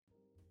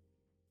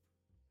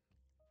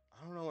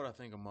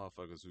gotta think of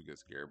motherfuckers who get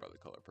scared by the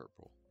color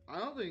purple. I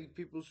don't think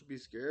people should be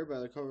scared by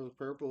the color of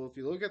purple. If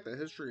you look at the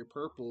history of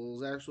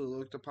purple, it's actually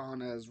looked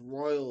upon as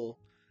royal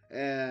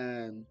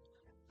and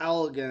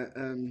elegant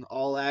and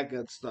all that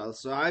good stuff.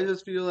 So I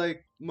just feel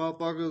like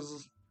motherfuckers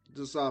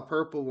just saw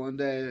purple one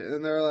day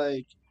and they're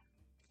like,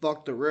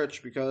 fuck the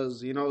rich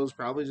because, it was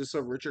probably just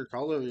a richer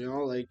color,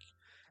 like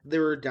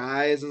there were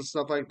dyes and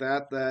stuff like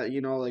that,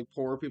 like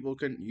poor people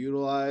couldn't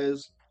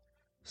utilize.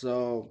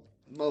 So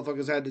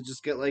motherfuckers had to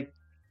just get like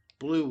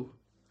blue.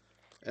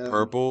 And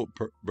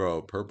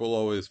Bro, purple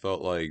always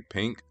felt like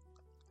pink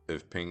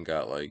if pink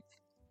got like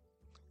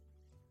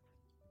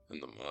in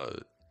the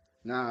mud.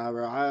 nah,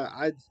 bro,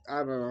 I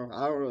don't know.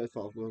 I don't really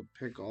fuck with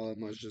pink all that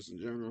much just in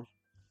general.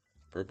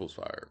 Purple's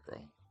fire, bro.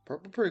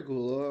 Purple pretty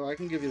cool though. I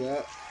can give you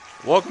that.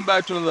 Welcome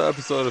back to another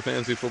episode of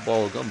Fantasy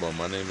Football with Gumbo.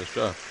 My name is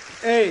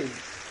Jeff. Hey,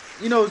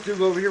 it's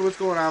Dugo over here. What's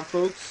going on,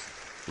 folks?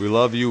 We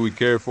love you, we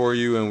care for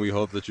you, and we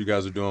hope that you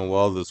guys are doing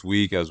well this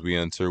week as we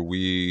enter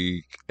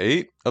week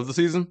 8 of the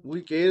season.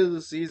 Week 8 of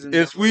the season.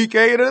 It's week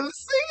 8 of the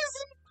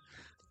season.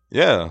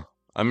 Yeah.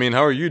 I mean,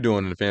 how are you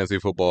doing in fantasy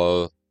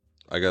football,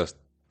 I guess,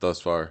 thus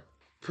far?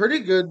 Pretty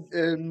good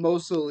in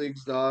most of the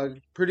leagues, dog.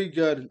 Pretty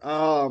good.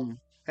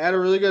 Had a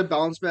really good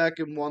bounce back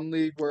in one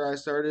league where I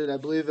started. I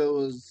believe it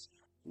was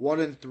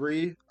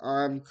 1-3.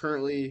 I'm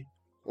currently,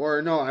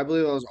 or no, I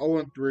believe it was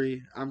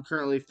 0-3. I'm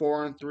currently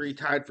 4-3,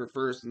 tied for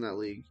first in that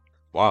league.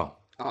 Wow.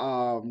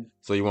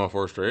 So you won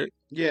 4 straight?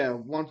 Yeah,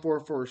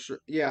 1-4-4.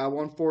 Yeah, I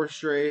won 4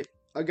 straight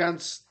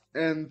against,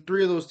 and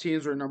 3 of those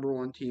teams were number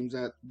 1 teams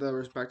at the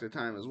respective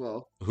time as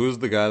well. Who's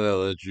the guy that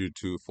led you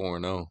to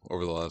 4-0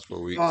 over the last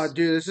 4 weeks? Oh,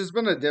 dude, it's just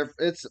been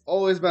it's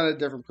always been a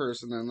different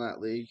person in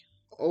that league.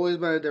 Always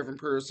been a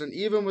different person.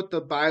 Even with the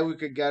bye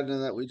week again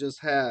that we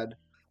just had,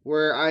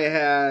 where I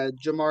had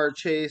Jamar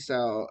Chase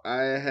out.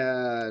 I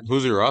had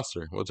Who's your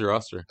roster? What's your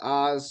roster?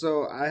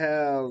 So I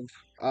have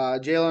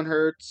Jalen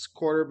Hurts,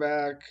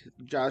 quarterback,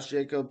 Josh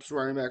Jacobs,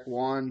 running back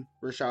 1,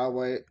 Rashad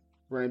White,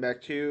 running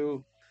back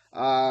 2,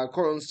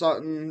 Cortland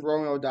Sutton,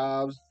 Romeo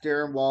Dobbs,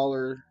 Darren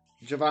Waller,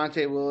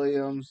 Javonte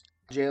Williams,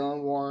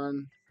 Jalen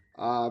Warren,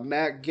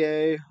 Matt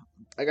Gay.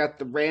 I got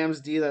the Rams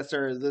D that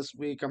started this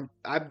week.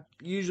 I'm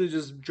usually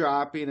just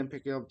dropping and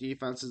picking up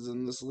defenses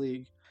in this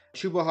league.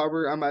 Chuba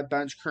Hubbard on my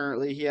bench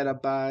currently. He had a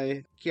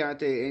bye.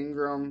 Keontae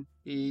Ingram.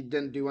 He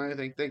didn't do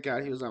anything. Thank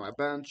God he was on my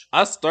bench.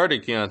 I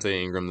started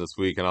Keontae Ingram this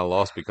week and I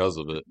lost because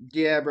of it.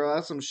 Yeah, bro,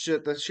 that's some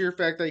shit. The sheer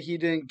fact that he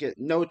didn't get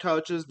no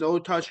touches, no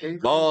touch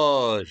Ingram.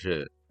 Oh,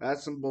 shit.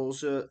 That's some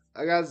bullshit.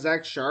 I got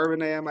Zach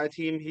Charbonnet on my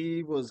team.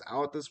 He was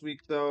out this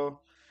week,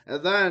 though.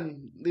 And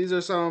then, these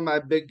are some of my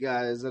big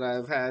guys that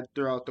I've had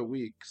throughout the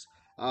weeks.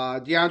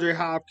 DeAndre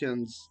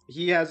Hopkins,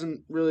 he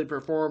hasn't really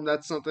performed.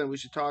 That's something we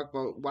should talk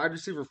about. Wide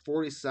receiver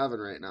 47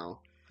 right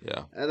now.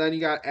 Yeah. And then you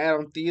got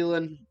Adam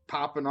Thielen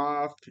popping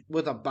off.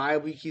 With a bye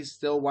week, he's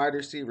still wide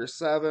receiver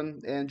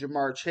 7. And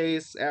Jamar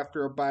Chase,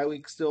 after a bye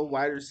week, still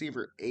wide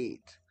receiver 8.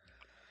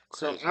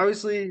 So,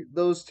 obviously,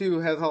 those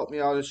two have helped me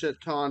out a shit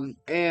ton.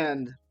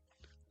 And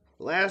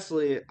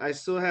lastly, I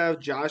still have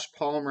Josh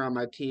Palmer on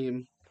my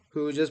team,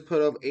 who just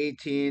put up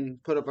 18,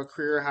 put up a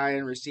career high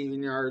in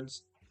receiving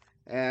yards.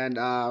 And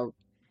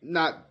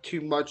not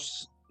too much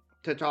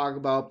to talk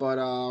about, but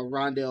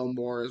Rondale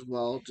Moore as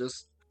well.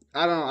 Just,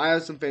 I don't know. I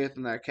have some faith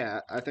in that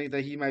cat. I think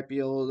that he might be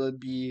able to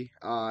be,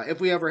 if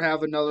we ever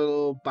have another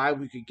little bye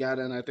week again,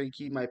 and I think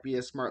he might be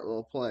a smart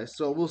little play.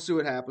 So we'll see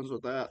what happens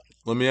with that.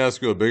 Let me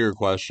ask you a bigger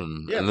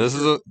question. Yeah, and this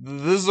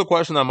is a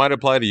question that might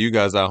apply to you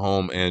guys at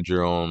home and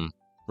your own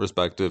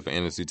respective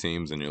fantasy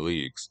teams in your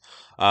leagues.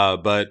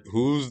 But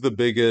who's the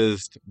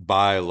biggest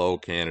buy low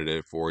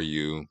candidate for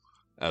you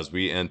as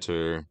we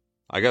enter,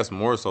 I guess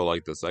more so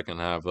like the second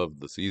half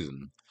of the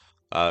season?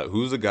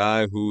 Who's a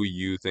guy who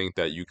you think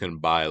that you can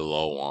buy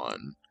low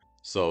on?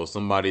 So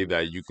somebody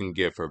that you can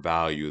get for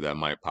value that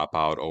might pop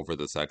out over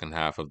the second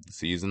half of the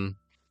season.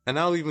 And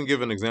I'll even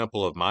give an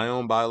example of my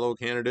own buy low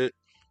candidate,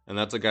 and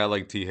that's a guy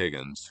like Tee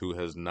Higgins, who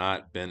has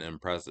not been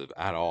impressive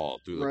at all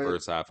through the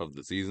first half of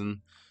the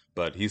season.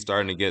 But he's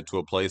starting to get to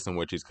a place in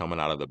which he's coming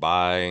out of the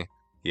bye.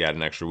 He had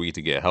an extra week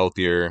to get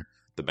healthier.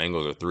 The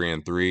Bengals are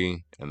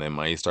 3-3, and they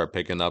might start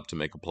picking up to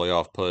make a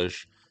playoff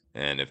push.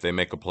 And if they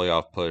make a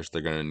playoff push,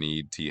 they're going to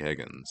need Tee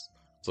Higgins.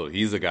 So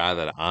he's a guy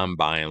that I'm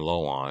buying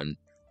low on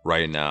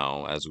right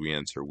now as we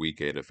enter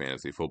week 8 of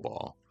fantasy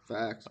football.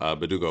 Facts.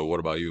 Badugo,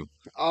 what about you?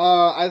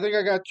 I think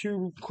I got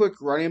 2 quick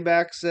running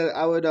backs that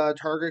I would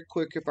target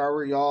quick if I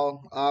were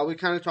y'all. We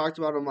kind of talked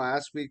about him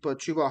last week, but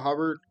Chuba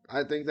Hubbard,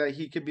 I think that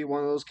he could be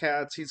one of those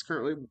cats. He's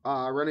currently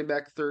running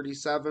back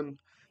 37.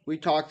 We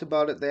talked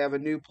about it. They have a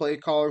new play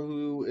caller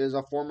who is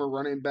a former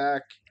running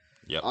back.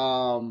 Yep.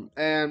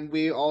 And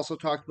we also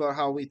talked about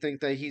how we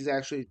think that he's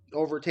actually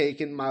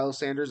overtaken Miles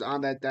Sanders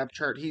on that depth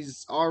chart.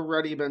 He's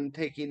already been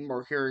taking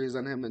more carries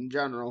than him in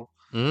general.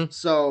 Mm-hmm.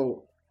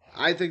 So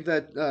I think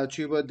that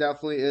Chuba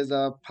definitely is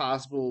a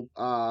possible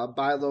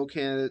buy low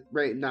candidate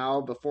right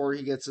now before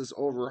he gets this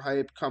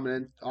overhype coming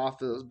in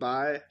off of his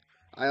bye.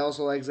 I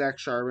also like Zach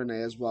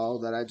Charbonnet as well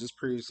that I just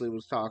previously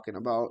was talking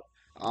about.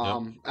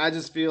 Yep. I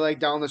just feel like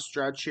down the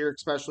stretch here,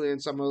 especially in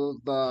some of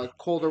the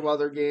colder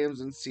weather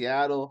games in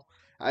Seattle,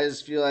 I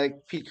just feel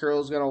like Pete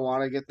Carroll's going to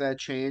want to get that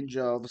change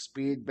of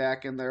speed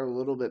back in there a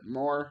little bit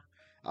more.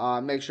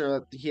 Make sure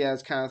that he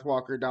has Kenneth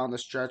Walker down the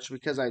stretch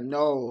because I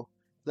know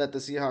that the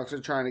Seahawks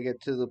are trying to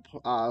get to the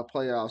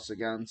playoffs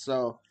again.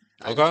 So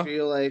I just Okay.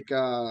 feel like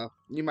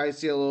you might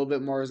see a little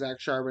bit more Zach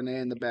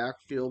Charbonnet in the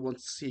backfield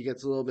once he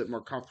gets a little bit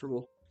more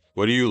comfortable.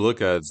 What do you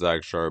look at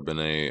Zach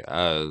Charbonnet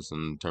as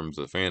in terms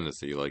of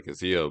fantasy? Like, is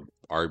he a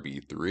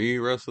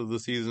RB3 rest of the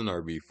season,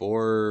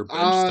 RB4,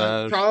 bench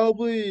stash?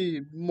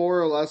 Probably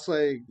more or less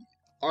like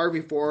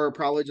RB4,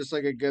 probably just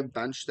like a good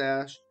bench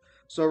stash.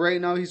 So right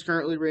now he's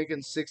currently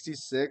ranking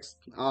 66th.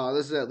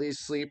 This is at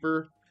least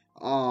sleeper.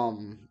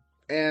 Um,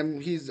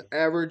 and he's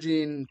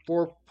averaging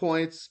 4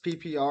 points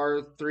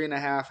PPR,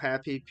 3.5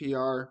 half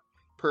PPR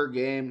per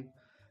game.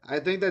 I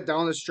think that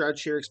down the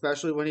stretch here,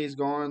 especially when he's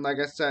going, like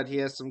I said, he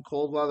has some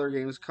cold weather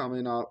games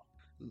coming up.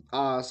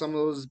 Some of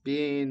those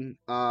being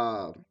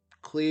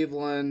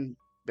Cleveland,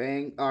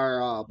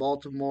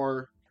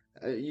 Baltimore.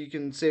 You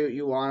can say what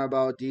you want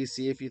about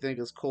DC if you think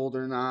it's cold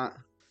or not.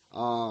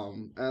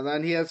 And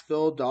then he has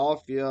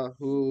Philadelphia,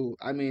 who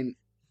I mean,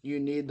 you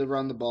need to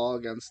run the ball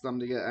against them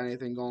to get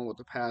anything going with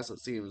the pass. It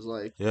seems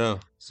like. Yeah.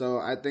 So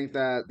I think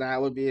that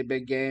that would be a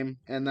big game.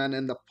 And then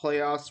in the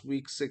playoffs,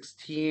 week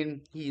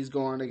 16, he's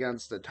going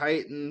against the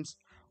Titans.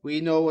 We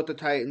know what the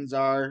Titans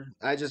are.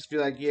 I just feel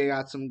like you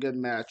got some good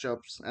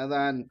matchups. And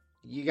then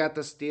you got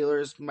the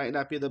Steelers, might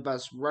not be the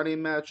best running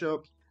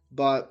matchup,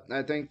 but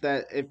I think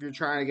that if you're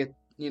trying to get,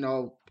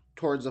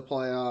 towards the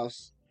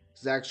playoffs,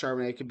 Zach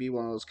Charbonnet could be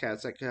one of those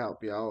cats that could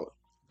help you out.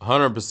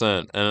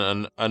 100%.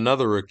 And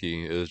another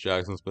rookie is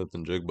Jackson Smith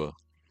and Jigba.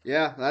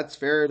 Yeah, that's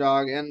fair,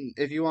 dog. And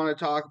if you want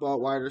to talk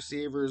about wide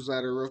receivers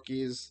that are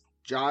rookies,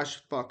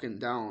 Josh fucking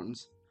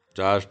Downs.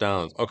 Josh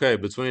Downs. Okay,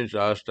 between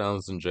Josh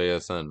Downs and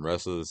JSN,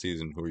 rest of the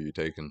season, who are you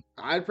taking?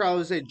 I'd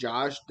probably say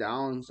Josh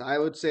Downs. I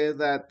would say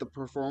that the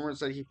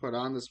performance that he put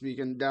on this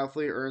weekend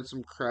definitely earned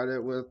some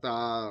credit with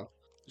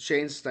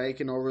Shane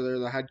Steichen over there,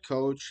 the head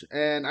coach.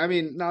 And I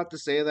mean, not to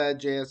say that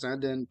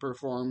JSN didn't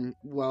perform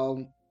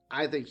well.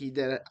 I think he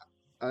did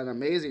an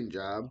amazing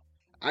job.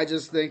 I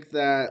just think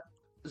that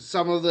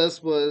some of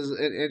this was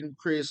an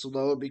increased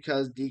load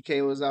because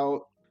DK was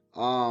out.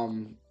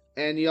 Um,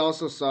 and you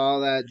also saw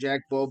that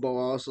Jack Bobo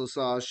also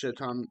saw a shit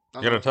ton.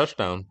 He got a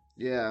touchdown.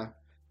 Yeah.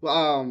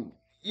 Well,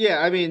 yeah,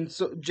 I mean,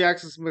 so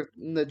Jackson Smith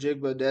and the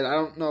Jigba did. I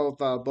don't know if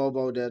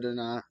Bobo did or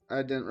not.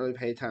 I didn't really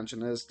pay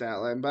attention to his stat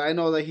line, but I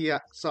know that he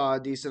saw a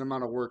decent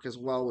amount of work as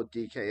well with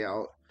DK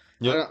out.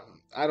 I Yep. don't,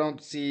 I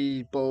don't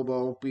see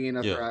Bobo being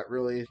a Yeah. threat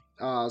really.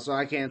 So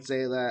I can't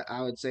say that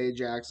I would say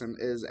Jackson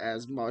is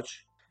as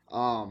much.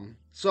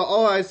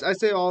 I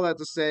say all that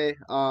to say,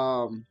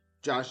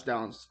 Josh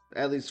Downs,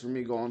 at least for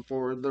me going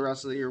forward the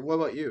rest of the year. What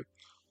about you?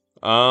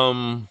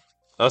 Um,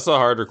 that's a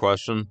harder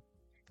question.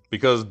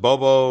 Because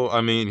Bobo,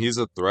 I mean, he's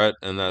a threat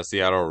in that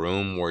Seattle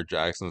room where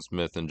Jackson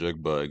Smith and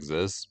Jigba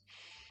exist.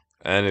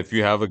 And if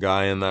you have a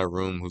guy in that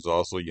room who's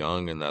also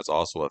young and that's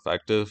also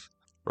effective,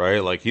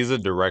 right? Like he's a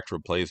direct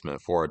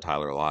replacement for a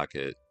Tyler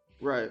Lockett.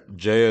 Right.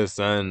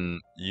 JSN,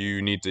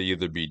 you need to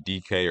either be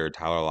DK or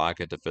Tyler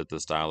Lockett to fit the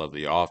style of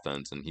the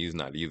offense, and he's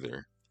not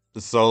either.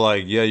 So,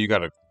 like, yeah, you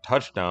got a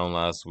touchdown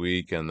last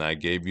week, and that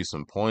gave you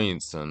some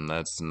points, and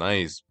that's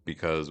nice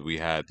because we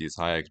had these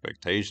high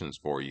expectations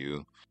for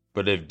you.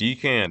 But if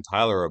DK and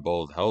Tyler are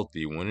both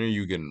healthy, when are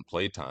you getting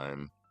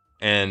playtime?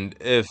 And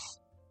if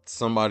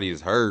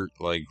somebody's hurt,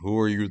 like, who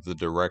are you the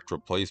direct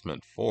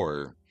replacement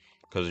for?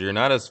 Because you're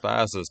not as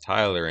fast as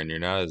Tyler, and you're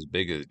not as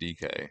big as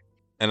DK.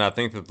 And I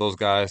think that those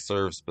guys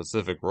serve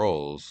specific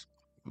roles.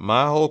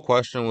 My whole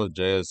question with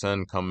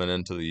JSN coming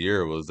into the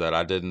year was that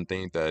I didn't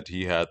think that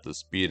he had the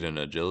speed and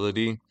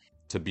agility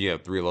to be a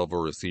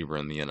three-level receiver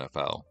in the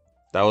NFL.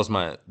 That was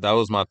my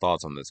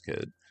thoughts on this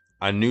kid.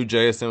 I knew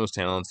JSN was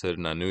talented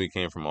and I knew he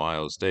came from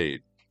Ohio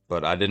State,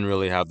 but I didn't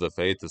really have the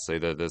faith to say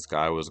that this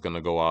guy was going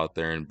to go out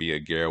there and be a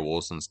Garrett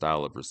Wilson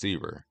style of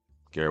receiver.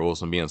 Garrett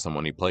Wilson being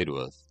someone he played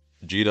with.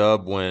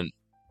 G-Dub went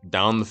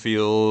down the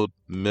field,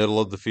 middle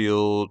of the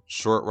field,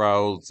 short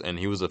routes, and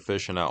he was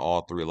efficient at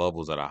all three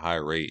levels at a high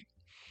rate.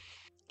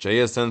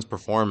 JSN's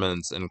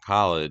performance in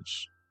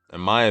college,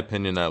 in my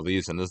opinion at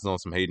least, and this is on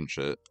some hating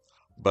shit,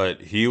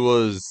 but he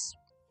was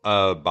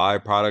a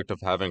byproduct of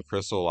having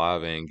Chris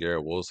Olave and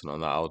Garrett Wilson on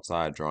the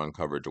outside drawing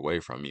coverage away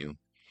from you.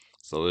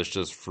 So it's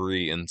just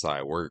free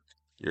inside work.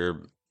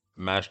 You're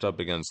matched up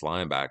against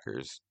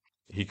linebackers.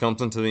 He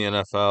comes into the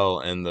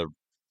NFL, and the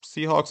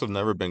Seahawks have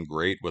never been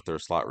great with their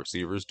slot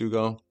receivers,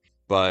 Dugo.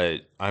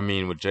 But I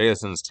mean, with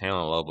JSN's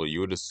talent level, you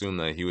would assume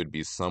that he would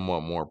be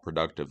somewhat more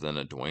productive than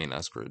a Dwayne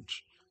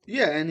Eskridge.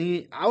 Yeah,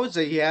 and I would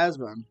say he has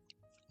been.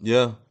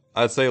 Yeah,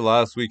 I'd say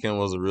last weekend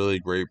was a really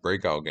great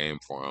breakout game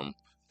for him.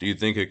 Do you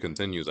think it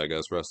continues, I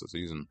guess, rest of the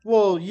season?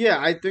 Well,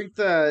 yeah, I think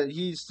that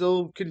he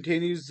still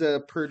continues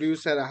to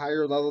produce at a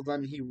higher level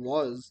than he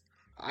was.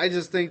 I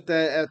just think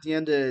that at the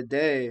end of the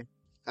day,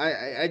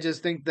 I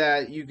just think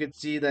that you could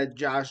see that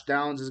Josh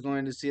Downs is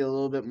going to see a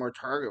little bit more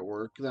target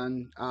work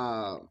than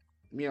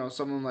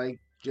someone like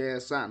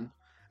JSN.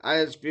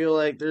 I just feel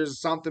like there's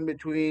something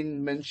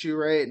between Minshew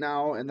right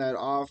now and that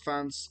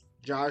offense.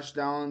 Josh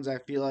Downs, I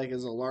feel like,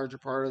 is a larger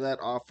part of that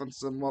offense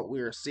than what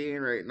we are seeing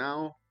right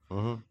now.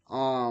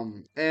 Mm-hmm.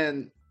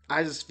 And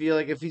I just feel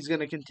like if he's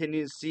going to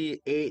continue to see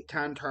 8,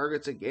 10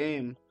 targets a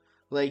game,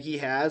 like he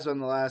has in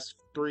the last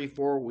 3,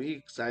 4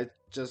 weeks, I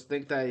just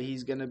think that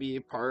he's going to be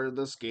part of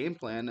this game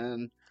plan,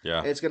 and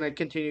Yeah. it's going to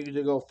continue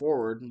to go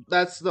forward.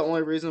 That's the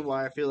only reason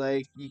why I feel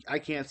like I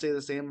can't say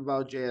the same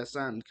about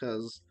JSN,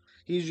 because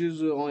he's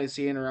usually only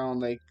seeing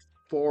around like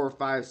 4,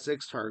 5,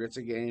 6 targets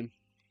a game.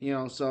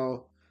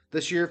 So the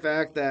sheer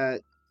fact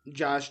that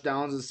Josh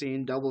Downs is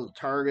seeing double the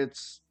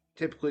targets,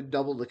 typically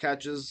double the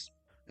catches,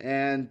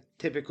 and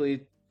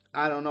typically,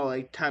 I don't know,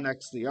 like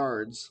 10x the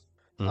yards.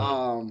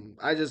 Mm-hmm.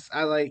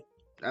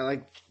 I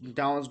like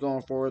Downs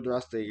going forward the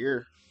rest of the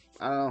year.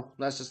 I don't know.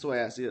 That's just the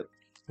way I see it.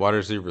 Wide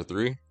receiver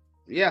 3.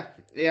 Yeah,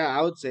 yeah,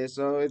 I would say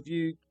so.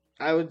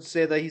 I would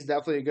say that he's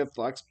definitely a good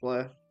flex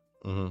play,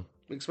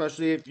 Mm-hmm.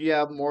 especially if you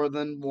have more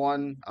than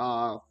one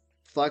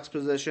flex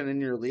position in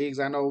your leagues.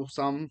 I know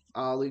some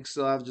leagues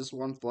still have just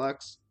one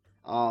flex.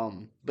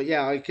 But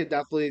yeah, I could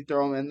definitely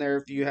throw him in there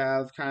if you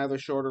have kind of a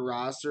shorter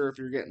roster, if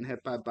you're getting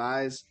hit by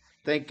buys.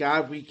 Thank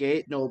God week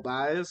 8, no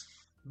buys.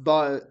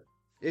 But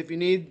if you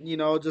need,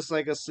 just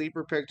like a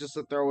sleeper pick just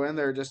to throw in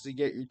there just to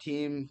get your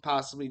team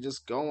possibly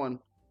just going,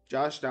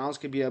 Josh Downs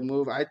could be a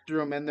move. I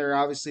threw him in there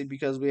obviously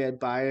because we had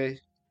buy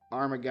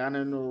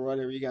Armageddon or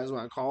whatever you guys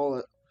want to call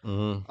it.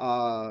 Mm-hmm.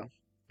 Uh,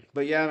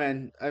 but yeah,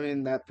 man. I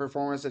mean, that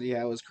performance that he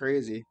had was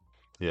crazy.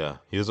 Yeah,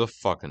 he's a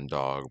fucking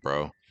dog,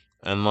 bro.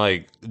 And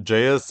like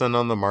JSN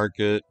on the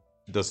market,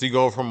 does he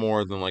go for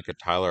more than like a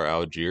Tyler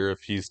Algier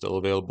if he's still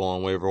available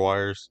on waiver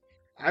wires?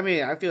 I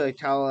mean, I feel like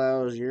Tyler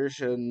Algier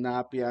should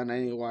not be on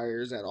any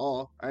wires at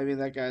all. I mean,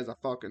 that guy's a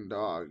fucking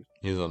dog.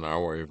 He's on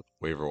our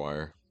waiver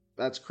wire.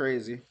 That's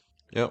crazy.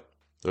 Yep.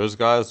 There's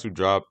guys who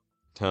dropped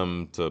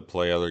him to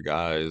play other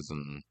guys,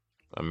 and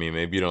I mean,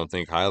 maybe you don't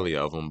think highly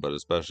of him, but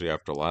especially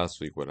after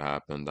last week, what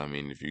happened? I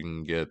mean, if you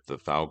can get the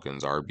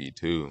Falcons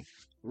RB2,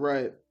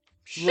 Right. Right.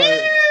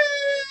 shit.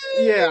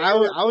 Yeah,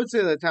 I would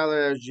say that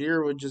Tyler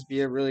Algier would just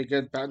be a really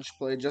good bench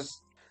play, just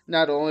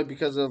not only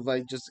because of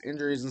like just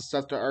injuries and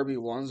stuff to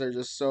RB1s are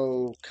just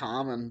so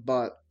common,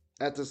 but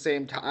at the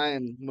same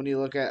time, when you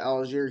look at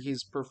Algier,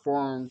 he's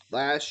performed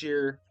last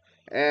year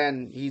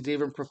and he's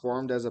even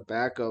performed as a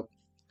backup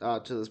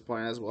to this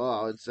point as well,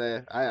 I would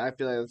say. I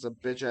feel like it's a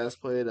bitch ass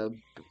play to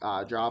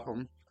drop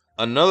him.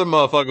 Another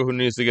motherfucker who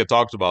needs to get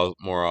talked about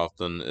more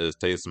often is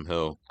Taysom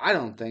Hill. I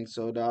don't think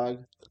so,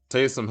 dog.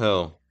 Taysom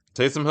Hill.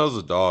 Taysom Hill's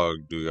a dog,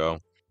 Dugo.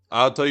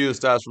 I'll tell you the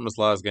stats from his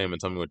last game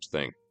and tell me what you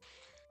think.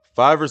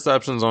 5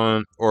 receptions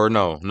on, or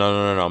no,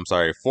 I'm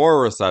sorry.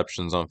 4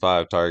 receptions on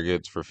 5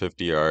 targets for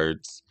 50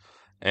 yards.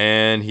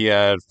 And he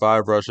had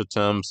 5 rush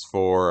attempts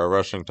for a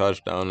rushing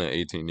touchdown and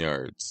 18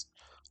 yards.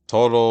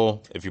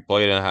 Total, if you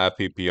played in half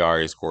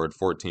PPR, he scored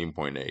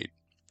 14.8.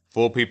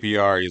 Full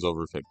PPR, he's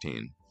over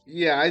 15.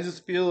 Yeah, I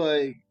just feel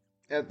like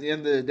at the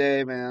end of the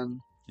day, man.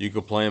 You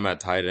could play him at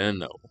tight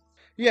end, though.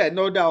 Yeah,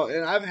 no doubt.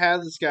 And I've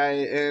had this guy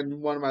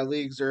in one of my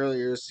leagues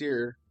earlier this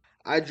year.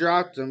 I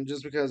dropped him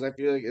just because I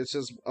feel like it's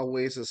just a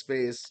waste of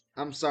space.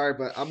 I'm sorry,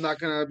 but I'm not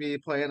gonna be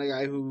playing a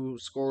guy who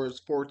scores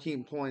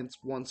 14 points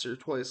once or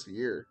twice a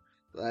year.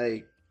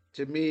 Like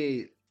to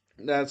me,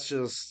 that's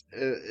just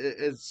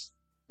it's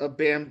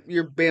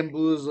you're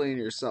bamboozling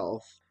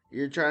yourself.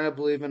 You're trying to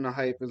believe in the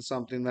hype in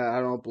something that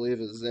I don't believe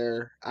is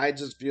there. I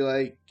just feel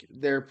like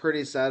they're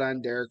pretty set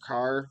on Derek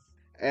Carr,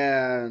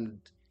 and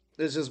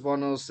it's just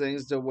one of those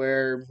things to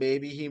where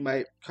maybe he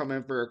might come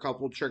in for a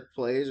couple trick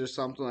plays or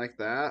something like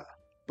that.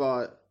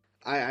 But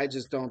I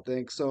just don't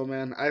think so,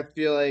 man. I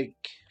feel like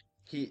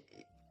he.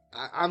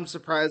 I'm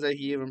surprised that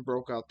he even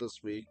broke out this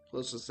week.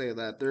 Let's just say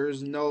that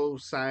there's no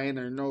sign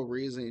or no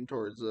reasoning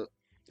towards it.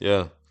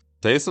 Yeah.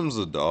 Taysom's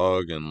a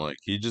dog, and like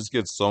he just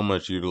gets so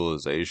much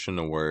utilization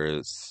to where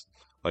it's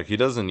like he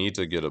doesn't need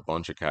to get a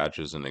bunch of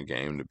catches in a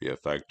game to be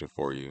effective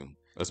for you,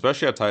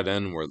 especially at tight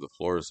end where the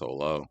floor is so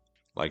low.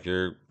 Like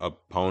your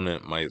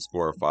opponent might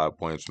score 5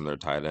 points from their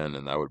tight end,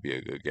 and that would be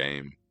a good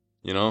game,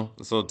 you know?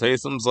 So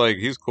Taysom's like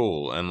he's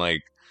cool, and like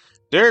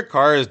Derek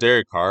Carr is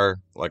Derek Carr.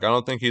 Like I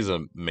don't think he's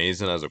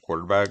amazing as a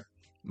quarterback,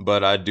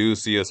 but I do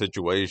see a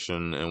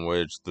situation in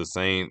which the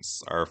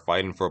Saints are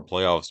fighting for a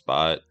playoff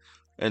spot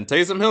and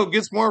Taysom Hill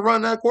gets more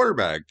run at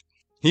quarterback.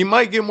 He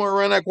might get more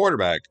run at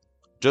quarterback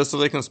just so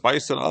they can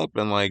spice it up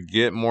and like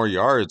get more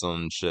yards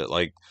on shit.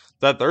 Like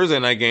that Thursday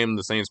night game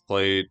the Saints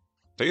played,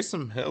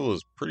 Taysom Hill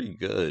was pretty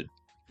good.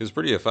 He was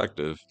pretty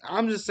effective.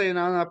 I'm just saying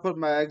I'm not putting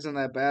my eggs in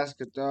that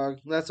basket, dog.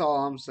 That's all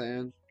I'm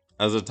saying.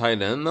 As a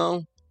tight end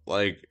though,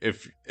 like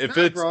if Nah,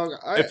 it's bro.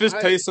 if it's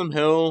Taysom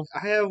Hill,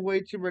 I have way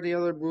too many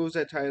other moves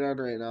at tight end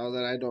right now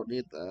that I don't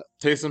need that.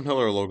 Taysom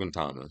Hill or Logan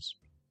Thomas.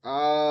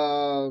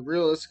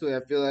 Realistically, I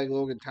feel like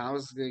Logan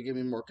Thomas is gonna give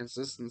me more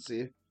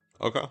consistency.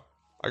 Okay.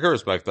 I can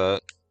respect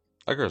that.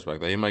 I can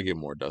respect that. He might get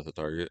more depth of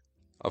target.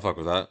 I'll fuck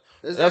with that.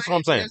 It's not, That's what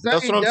I'm saying. it's not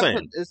That's even what I'm depth.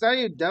 saying. It's not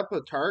even depth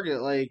of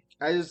target. Like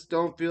I just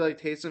don't feel like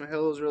Taysom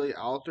Hill is really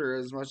out there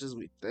as much as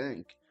we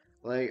think.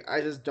 Like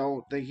I just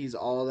don't think he's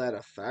all that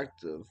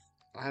effective.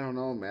 I don't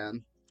know,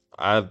 man.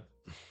 I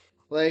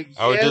Like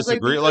I he would has like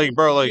disagree. Like,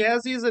 bro, he like,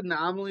 has these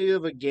anomaly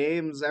of a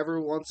games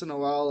every once in a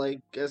while. Like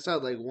I said,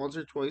 like once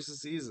or twice a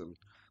season.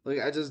 Like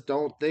I just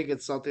don't think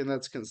it's something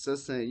that's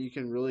consistent. You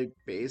can really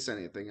base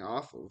anything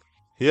off of.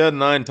 he had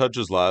 9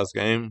 touches last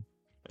game,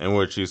 in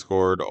which he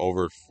scored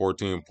over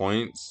 14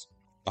 points.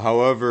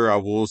 However, I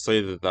will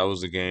say that that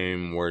was a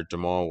game where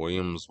Jamal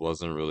Williams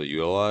wasn't really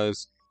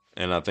utilized,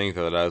 and I think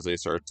that as they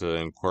start to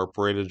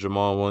incorporate a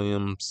Jamal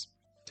Williams,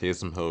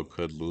 Taysom Hill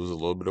could lose a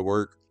little bit of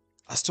work.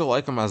 I still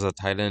like him as a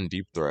tight end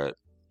deep threat.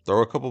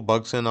 Throw a couple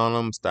bucks in on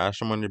him,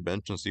 stash him on your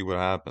bench, and see what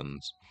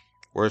happens.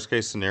 Worst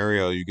case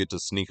scenario, you get to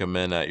sneak him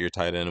in at your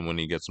tight end when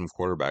he gets some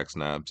quarterback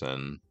snaps,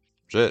 and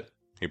shit,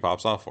 he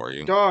pops off for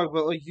you. Dog,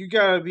 but like you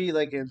gotta be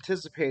like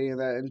anticipating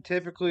that, and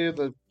typically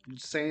the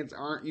Saints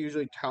aren't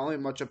usually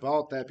telling much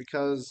about that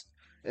because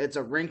it's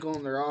a wrinkle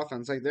in their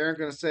offense. Like they aren't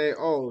gonna say,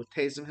 "Oh,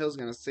 Taysom Hill's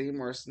gonna see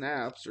more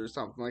snaps" or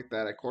something like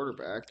that at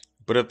quarterback.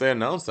 But if they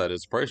announce that,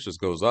 his price just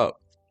goes up.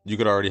 You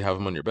could already have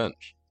him on your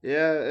bench.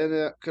 Yeah, and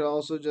it could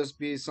also just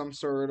be some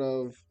sort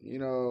of,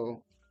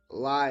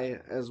 lie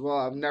as well.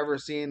 I've never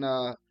seen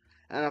a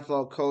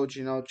NFL coach,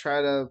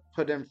 try to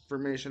put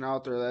information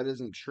out there that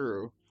isn't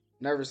true.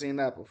 Never seen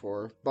that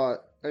before. But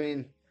I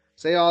mean,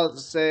 say all to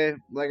say,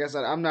 like I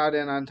said, I'm not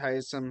in on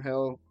Taysom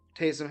Hill.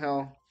 Taysom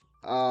Hill.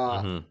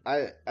 Uh, Hmm.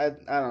 I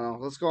don't know.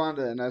 Let's go on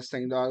to the next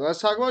thing, dog. Let's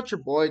talk about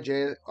your boy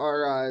Jay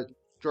or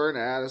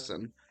Jordan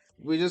Addison.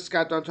 We just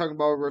got done talking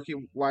about rookie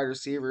wide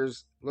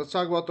receivers. Let's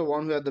talk about the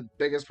one who had the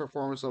biggest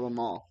performance of them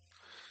all.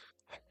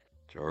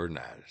 Jordan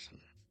Addison.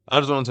 I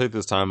just want to take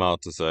this time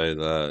out to say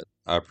that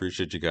I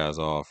appreciate you guys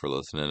all for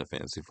listening to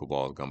Fantasy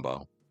Football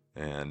Gumbo.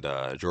 And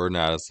Jordan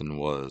Addison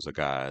was a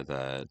guy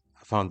that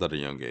I found at a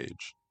young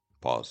age.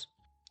 Pause.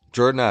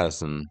 Jordan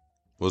Addison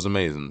was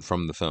amazing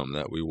from the film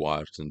that we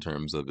watched in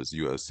terms of his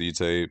USC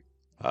tape,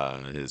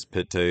 his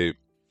pit tape.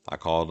 I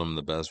called him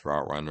the best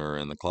route runner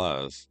in the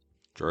class.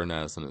 Jordan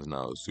Addison is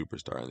now a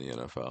superstar in the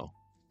NFL.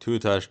 2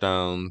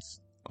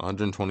 touchdowns,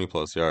 120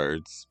 plus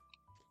yards,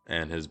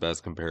 and his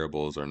best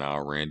comparables are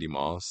now Randy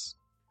Moss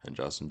and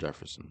Justin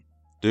Jefferson.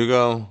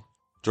 Dugo,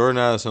 Jordan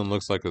Addison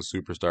looks like a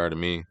superstar to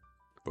me,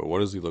 but what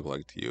does he look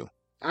like to you?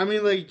 I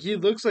mean, like he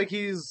looks like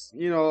he's,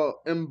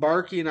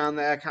 embarking on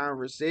that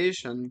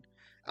conversation.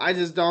 I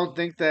just don't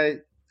think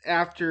that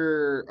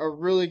after a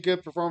really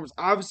good performance,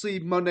 obviously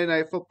Monday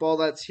Night Football,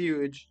 that's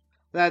huge.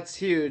 That's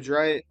huge,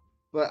 right?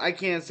 But I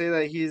can't say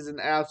that he's an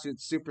absolute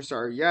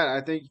superstar yet. I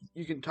think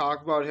you can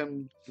talk about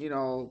him,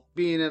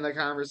 being in the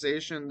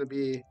conversation to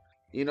be,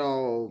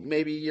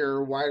 maybe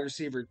your wide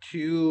receiver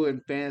two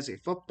in fantasy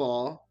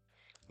football.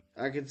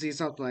 I could see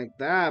something like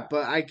that,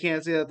 but I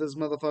can't say that this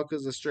motherfucker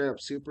is a straight up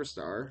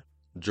superstar.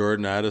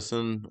 Jordan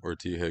Addison or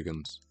Tee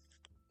Higgins?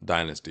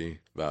 Dynasty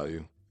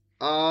value.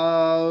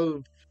 Uh,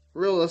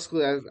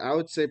 Realistically, I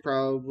would say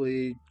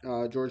probably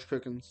George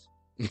Pickens.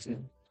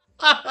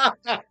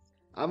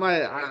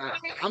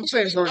 I'm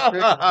saying George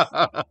Pickens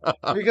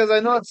because I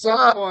know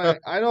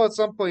at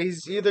some point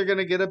he's either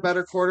gonna get a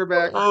better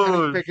quarterback or Kenny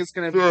Oh Pickett's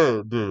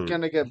shit, dude.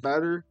 gonna get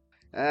better.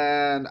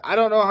 And I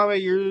don't know how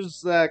many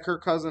years that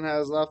Kirk Cousin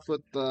has left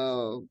with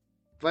the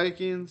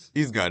Vikings.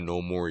 He's got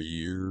no more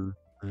years.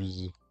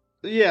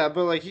 Yeah,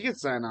 but like he could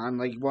sign on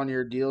like 1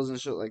 year deals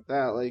and shit like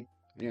that, like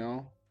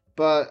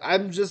But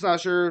I'm just not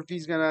sure if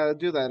he's gonna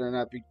do that or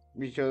not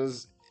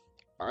because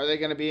are they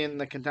gonna be in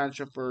the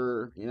contention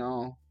for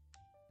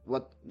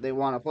what they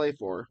want to play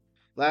for?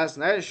 Last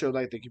night it showed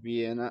like they could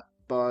be in it,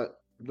 but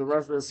the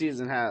rest of the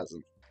season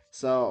hasn't.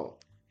 So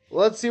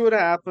let's see what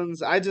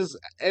happens.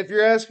 If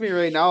you're asking me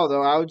right now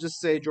though, I would just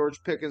say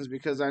George Pickens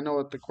because I know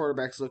what the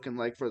quarterback's looking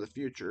like for the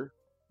future,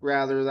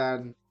 rather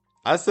than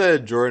I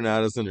said Jordan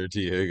Addison or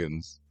Tee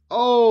Higgins.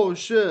 oh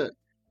shit.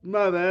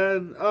 My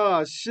bad.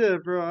 Oh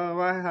shit, bro.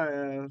 My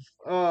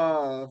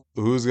have.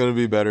 Who's gonna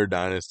be better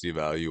dynasty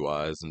value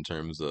wise in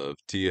terms of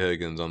Tee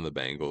Higgins on the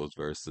Bengals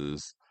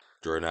versus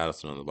Jordan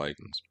Addison on the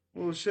Vikings?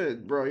 Well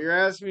shit, bro. You're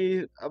asking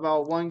me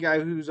about one guy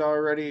who's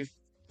already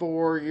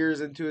 4 years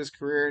into his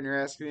career, and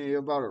you're asking me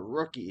about a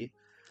rookie.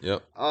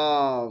 Yep.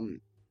 Um,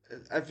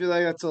 I feel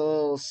like that's a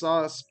little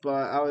sus, but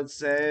I would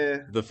say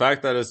The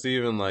fact that it's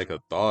even like a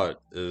thought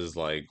is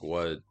like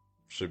what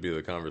should be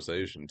the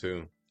conversation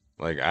too.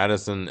 Like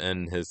Addison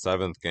in his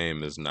 7th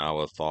game is now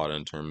a thought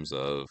in terms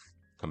of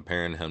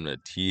comparing him to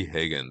T.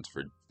 Higgins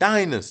for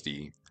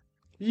dynasty.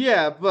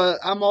 yeah, but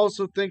I'm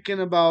also thinking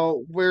about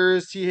where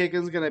is T.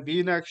 Higgins gonna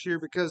be next year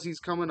because he's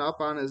coming up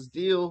on his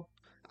deal.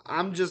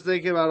 I'm just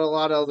thinking about a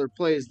lot of other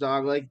plays,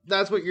 dog. Like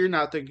that's what you're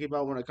not thinking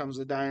about when it comes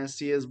to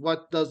dynasty is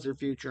what does their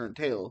future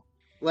entail.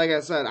 Like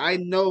I said, I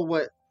know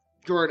what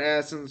Jordan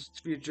Addison's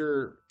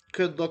future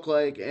could look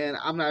like, and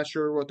I'm not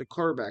sure what the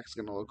quarterback's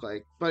gonna look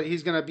like. But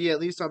he's gonna be at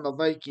least on the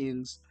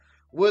Vikings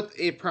with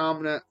a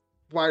prominent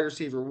wide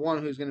receiver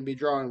one who's gonna be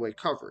drawing away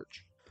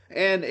coverage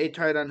and a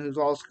tight end who's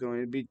also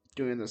going to be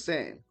doing the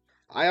same.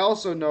 I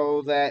also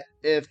know that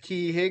if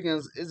Tee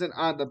Higgins isn't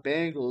on the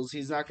Bengals,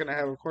 he's not going to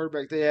have a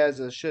quarterback that he has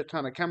a shit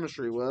ton of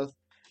chemistry with.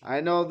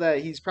 I know that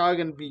he's probably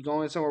going to be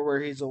going somewhere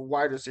where he's a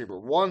wide receiver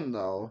one,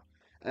 though.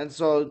 And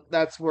so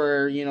that's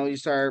where, you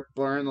start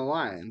blurring the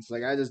lines.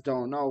 Like, I just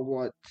don't know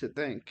what to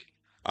think.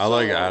 I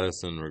like So,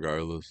 Addison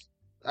regardless.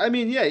 I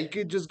mean, yeah, you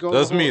could just go the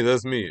That's me. whole,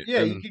 That's me.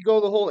 yeah, you And could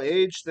go the whole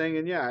age thing.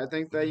 And yeah, I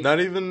think that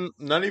not even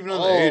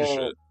on the age oh,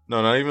 shit.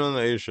 No, not even on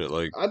the age shit.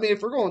 I mean,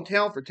 if we're going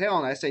talent for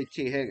talent, I say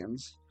Tee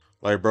Higgins.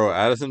 Bro,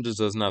 Addison just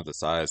doesn't have the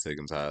size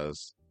Higgins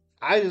has.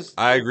 I just,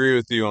 I agree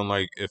with you on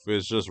like if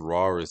it's just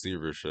raw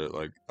receiver shit.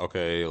 Like,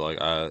 okay,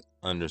 like I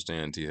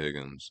understand T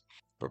Higgins,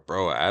 but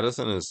bro,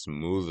 Addison is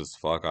smooth as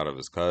fuck out of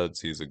his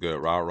cuts. He's a good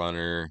route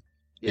runner.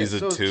 yeah, He's a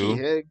so is Tee two.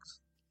 Higgs.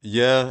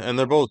 Yeah, and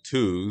they're both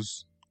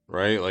twos,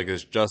 right? Like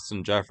it's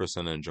Justin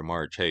Jefferson and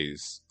Jamar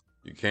Chase.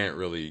 You can't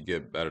really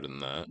get better than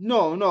that.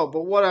 No, no,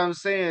 but what I'm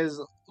saying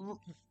is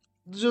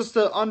just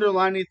the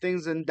underlining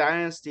things in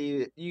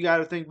Dynasty, you got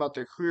to think about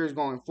their careers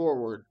going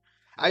forward.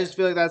 I just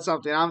feel like that's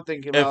something I'm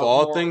thinking If about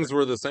all more. things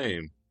were the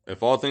same,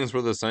 if all things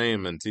were the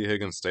same and T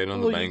Higgins stayed on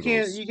the Well, you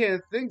can't Bengals, you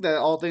can't think that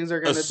all things are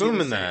going to be the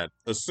same.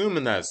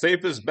 assuming that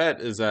safest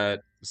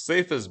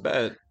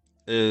bet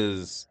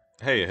is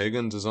hey,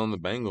 Higgins is on the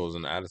Bengals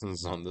and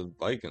Addison's on the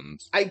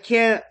Vikings. I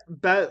can't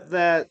bet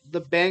that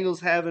the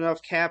Bengals have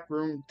enough cap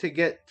room to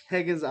get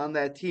Higgins on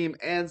that team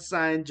and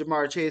sign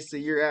Jamar Chase the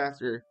year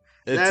after.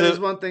 It's That is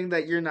a one thing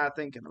that you're not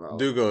thinking about.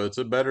 Dugo, it's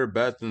a better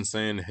bet than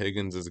saying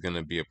Higgins is going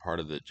to be a part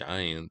of the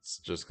Giants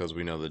just because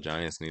we know the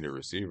Giants need a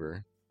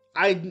receiver.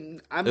 I'm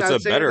It's not a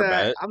saying better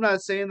that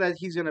bet.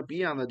 he's gonna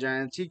be on the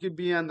Giants. He could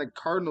be on the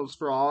Cardinals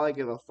for all I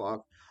give a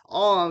fuck.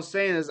 All I'm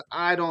saying is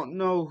I don't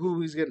know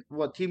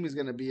what team he's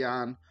gonna be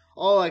on.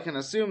 All I can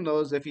assume though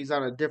is if he's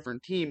on a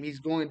different team,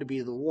 he's going to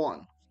be the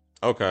one.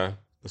 Okay.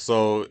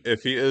 So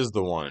if he is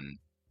the one,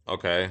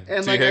 okay.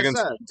 And like I said,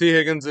 T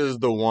Higgins is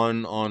the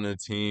one on a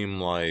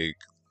team like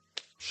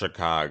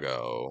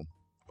Chicago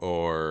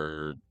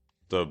or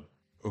the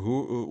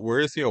where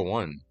is he a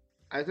one?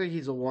 I think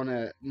he's a one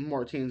at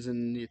more teams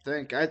than you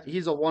think.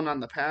 He's a one on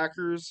the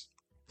Packers.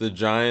 The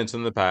Giants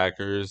and the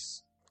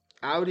Packers.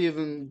 I would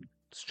even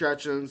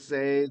stretch it and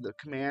say the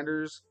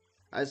Commanders.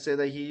 I'd say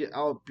that he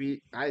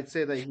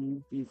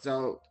beats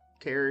out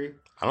Terry.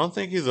 I don't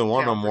think he's a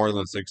one on Talent more for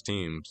than six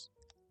teams.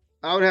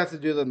 I would have to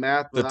do the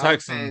math, The but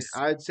Texans.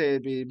 I'd say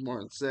it'd be more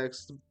than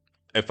six.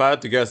 If I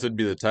had to guess, it'd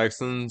be the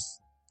Texans.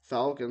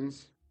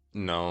 Falcons.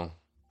 No,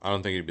 I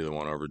don't think he'd be the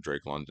one over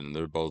Drake London.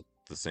 They're both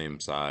the same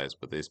size,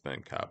 but they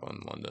spent cap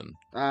on London.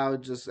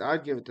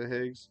 I'd give it to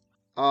Higgs.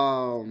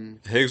 Um,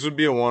 Higgs would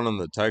be a one on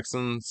the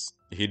Texans.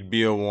 He'd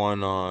be a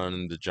one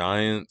on the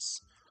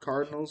Giants.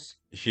 Cardinals.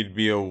 He'd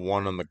be a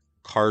one on the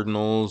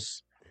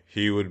Cardinals.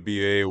 He would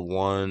be a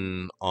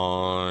one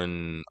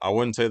on, I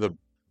wouldn't say the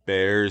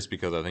Bears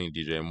because I think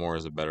DJ Moore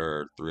is a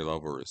better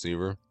three-level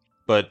receiver.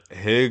 But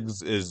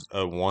Higgs is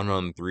a one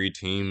on three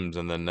teams,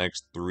 and the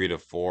next three to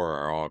four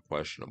are all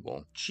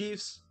questionable.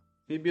 Chiefs.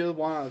 He'd be the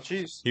one on the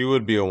Chiefs. He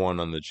would be a one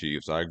on the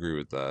Chiefs. I agree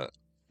with that.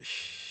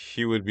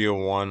 He would be a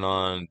one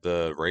on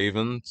the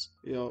Ravens.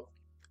 Yep.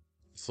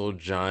 So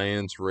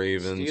Giants,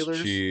 Ravens,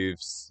 Steelers.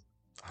 Chiefs.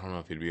 I don't know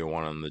if he'd be a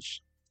one on the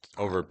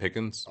over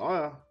Pickens. Oh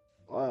yeah.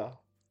 Oh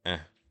yeah. Eh.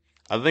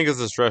 I think it's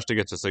a stretch to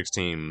get to six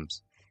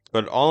teams.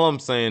 But all I'm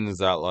saying is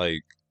that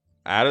like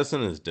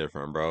Addison is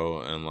different,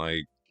 bro. And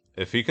like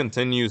if he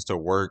continues to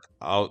work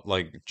out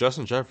like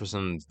Justin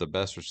Jefferson's the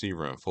best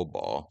receiver in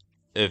football.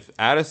 If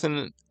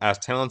Addison, as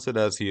talented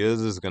as he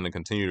is gonna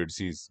continue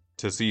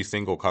to see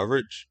single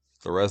coverage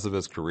the rest of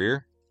his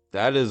career,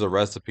 that is a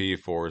recipe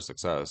for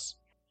success.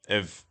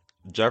 If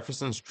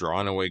Jefferson's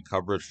drawing away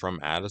coverage from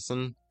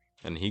Addison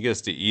and he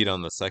gets to eat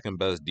on the second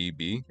best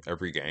DB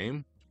every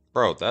game,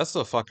 bro, that's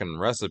a fucking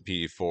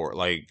recipe for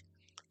like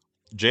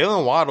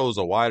Jalen Waddle's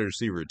a wide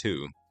receiver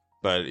too,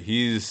 but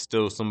he's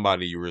still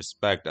somebody you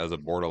respect as a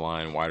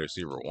borderline wide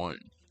receiver one,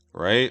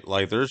 right?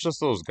 Like there's just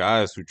those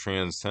guys who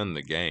transcend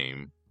the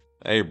game.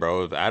 Hey,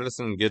 bro, if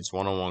Addison gets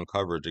one-on-one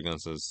coverage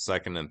against his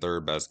second and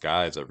third best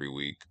guys every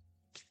week,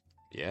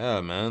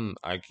 yeah, man,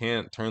 I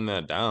can't turn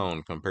that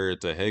down compared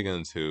to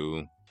Higgins,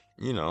 who,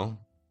 you know,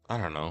 I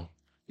don't know.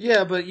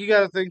 Yeah, but you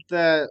got to think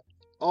that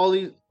all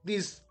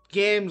these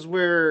games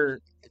where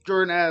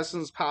Jordan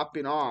Addison's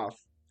popping off,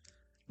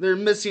 they're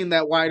missing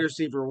that wide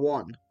receiver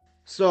one.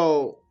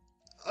 So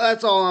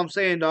that's all I'm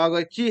saying, dog.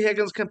 Like T.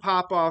 Higgins can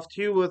pop off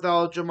too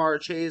without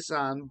Jamar Chase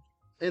on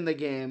in the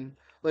game.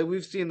 Like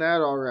we've seen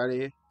that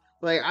already.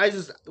 Like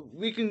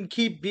we can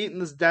keep beating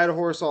this dead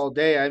horse all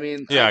day. I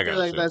mean, Yeah, I I feel got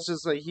like you. that's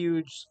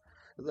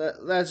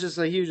just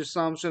a huge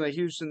assumption, a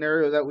huge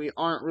scenario that we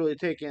aren't really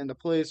taking into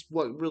place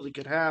what really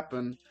could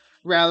happen,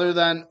 rather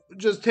than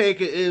just take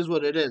it is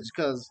what it is.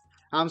 Because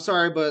I'm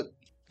sorry, but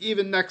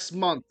even next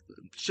month,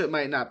 shit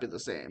might not be the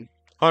same.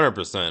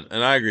 100%.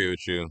 And I agree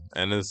with you.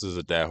 And this is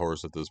a dead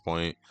horse at this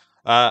point.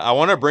 I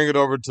want to bring it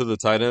over to the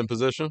tight end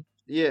position.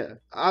 Yeah,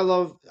 I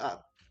love.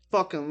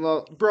 fucking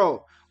love,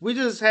 bro. We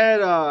just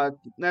had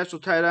National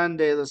Tight End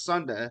Day this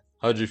Sunday.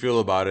 How'd you feel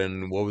about it,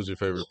 and what was your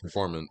favorite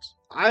performance?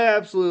 I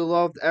absolutely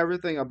loved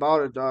everything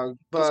about it, dog.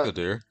 That's But good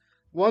to hear.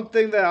 one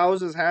thing that I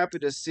was just happy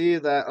to see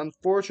that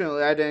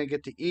unfortunately I didn't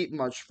get to eat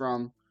much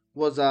from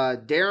was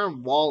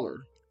Darren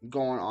Waller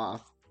going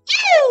off.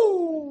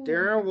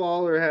 Darren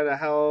Waller had a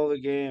hell of a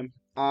game.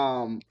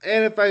 And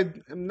if I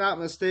am not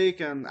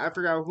mistaken, I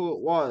forgot who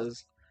it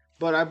was,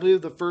 but I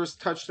believe the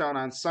first touchdown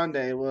on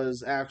Sunday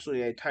was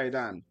actually a tight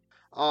end.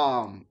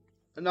 Um,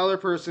 Another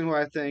person who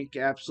I think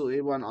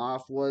absolutely went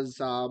off was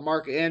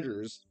Mark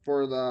Andrews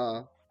for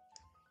the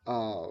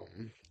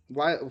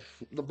why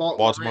the Baltimore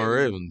Baltimore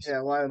Ravens. Ravens.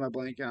 Yeah, why am I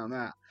blanking on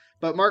that?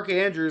 But Mark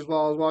Andrews,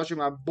 while I was watching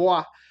my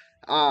boy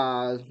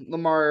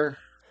Lamar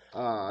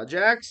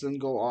Jackson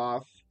go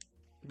off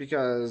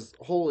because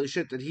holy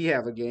shit did he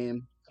have a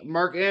game.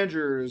 Mark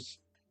Andrews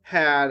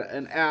had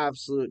an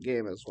absolute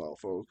game as well,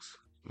 folks.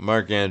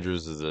 Mark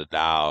Andrews is a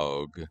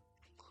dog.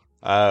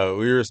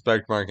 We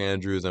respect Mark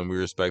Andrews and we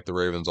respect the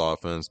Ravens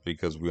offense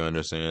because we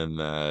understand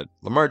that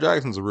Lamar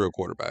Jackson's a real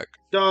quarterback.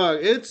 Doug,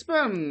 it's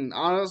been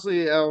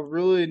honestly a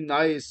really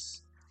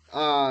nice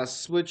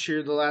switch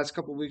here the last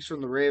couple weeks from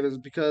the Ravens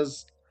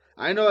because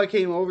I know I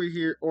came over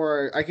here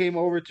or I came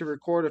over to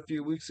record a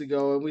few weeks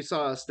ago and we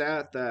saw a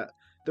stat that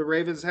the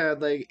Ravens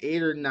had like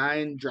 8 or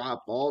 9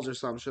 drop balls or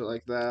some shit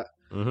like that.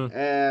 Hmm.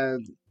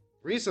 And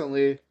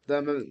recently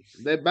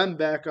they've been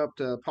back up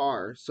to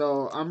par.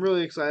 So I'm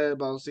really excited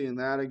about seeing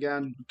that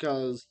again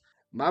because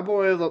my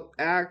boy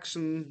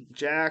Action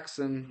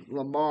Jackson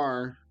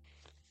Lamar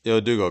Yo,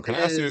 Dugo, can I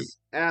ask you? is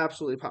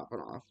absolutely popping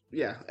off.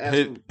 Yeah, Hey,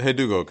 absolutely. hey,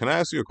 Dugo, can I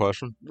ask you a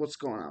question? What's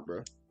going on,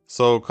 bro?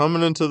 So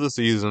coming into the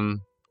season,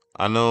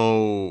 I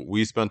know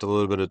we spent a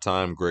little bit of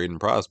time grading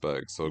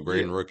prospects, so Yeah,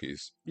 grading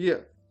rookies. yeah.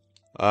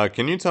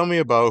 Can you tell me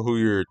about who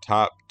your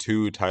top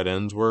two tight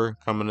ends were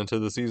coming into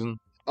the season?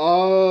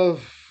 Uh,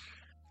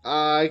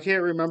 I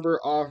can't remember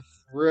off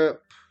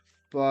rip,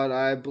 but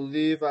I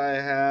believe I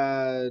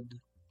had.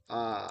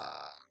 Uh,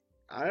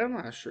 I'm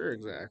not sure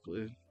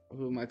exactly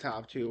who my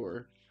top two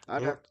were.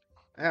 I'd Who have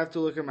I have to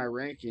look at my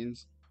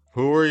rankings.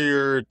 who were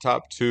your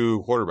top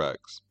two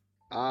quarterbacks?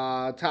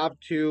 Top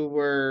two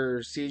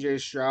were C.J.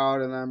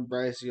 Stroud and then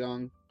Bryce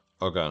Young.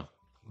 Okay.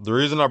 The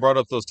reason I brought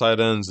up those tight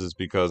ends is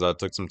because I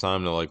took some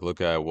time to like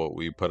look at what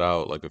we put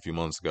out like a few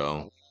months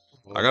ago.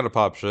 I Oh, gotta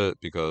pop shit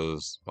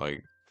because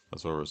like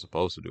that's what we're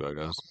supposed to do, I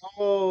guess.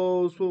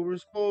 that's what we're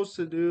supposed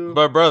to do.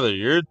 But brother,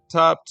 your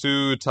top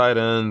two tight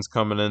ends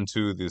coming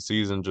into the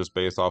season just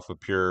based off of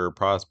pure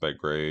prospect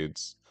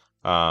grades,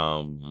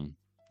 um,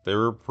 they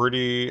were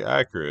pretty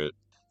accurate.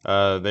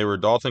 They were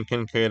Dalton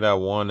Kincaid at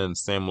one and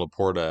Sam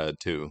Laporta at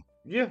two.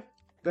 Yeah,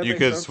 that makes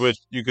sense.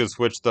 You could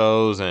switch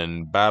those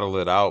and battle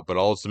it out, but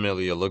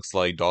ultimately it looks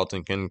like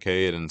Dalton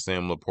Kincaid and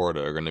Sam Laporta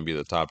are going to be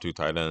the top two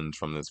tight ends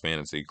from this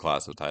fantasy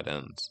class of tight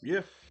ends.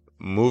 Yeah.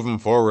 Moving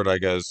forward, I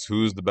guess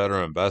who's the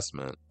better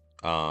investment?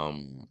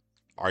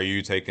 Are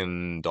you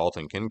taking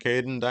Dalton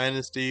Kincaid in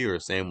Dynasty or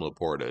Sam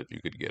Laporta if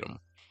you could get him?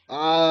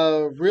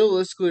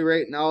 Realistically,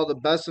 right now, the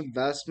best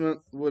investment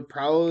would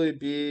probably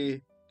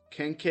be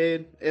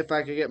Kincaid if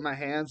I could get my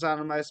hands on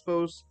him, I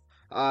suppose.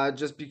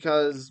 Just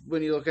because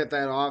when you look at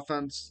that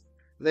offense,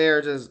 they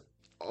are just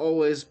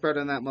always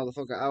spreading that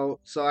motherfucker out.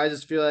 So I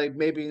just feel like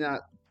maybe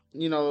not,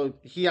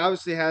 he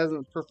obviously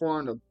hasn't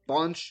performed a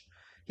bunch.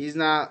 He's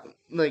not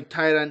like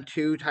tight end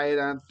two, tight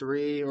end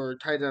three, or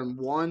tight end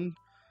one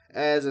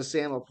as a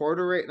Sam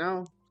Laporta right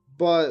now.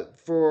 But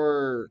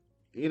for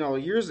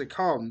years to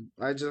come,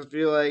 I just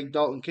feel like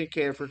Dalton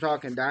Kincaid, if we're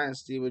talking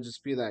dynasty, would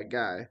just be that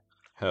guy.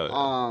 Hell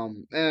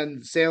yeah.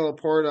 And Sam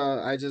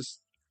Laporta,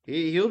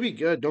 he'll be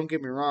good. Don't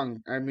get me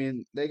wrong. I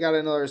mean, they got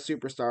another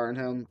superstar in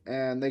him,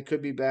 and they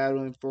could be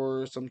battling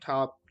for some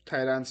top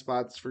tight end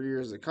spots for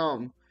years to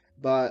come.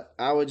 But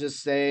I would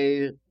just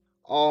say,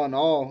 all in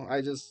all,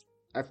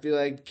 I feel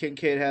like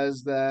Kincaid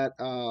has that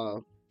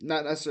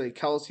not necessarily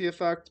Kelsey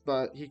effect,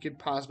 but he could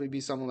possibly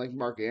be someone like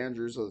Mark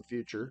Andrews of the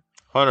future.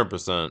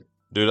 100%.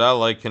 Dude, I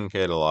like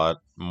Kincaid a lot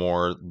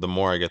more the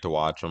more I get to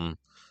watch him.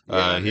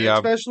 Yeah, He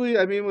have especially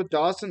I mean with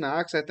Dawson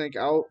Knox, I think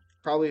out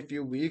probably a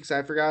few weeks.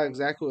 I forgot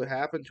exactly what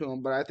happened to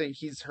him, but I think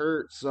he's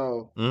hurt.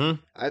 So mhm.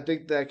 I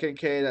think that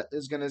Kincaid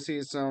is going to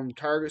see some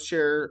target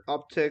share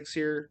upticks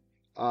here,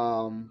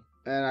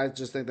 and I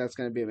just think that's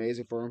going to be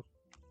amazing for him.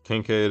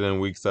 Kincaid in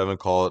week seven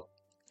caught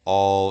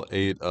all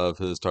eight of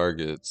his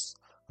targets.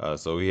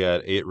 So he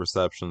had eight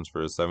receptions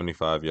for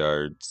 75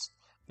 yards.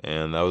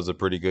 And that was a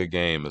pretty good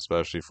game,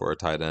 especially for a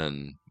tight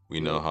end. We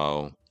know Yeah.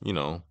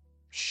 how,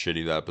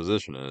 shitty that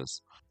position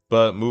is.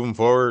 But moving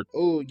forward,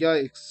 Oh,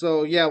 yikes.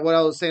 So, yeah, what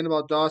I was saying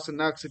about Dawson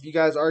Knox, if you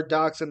guys are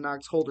Dawson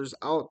Knox holders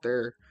out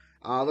there,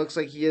 looks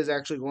like he is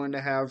actually going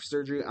to have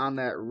surgery on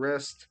that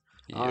wrist.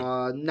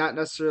 yeah, Not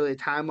necessarily a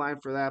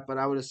timeline for that, but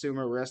I would assume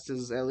a wrist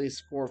is at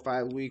least 4 or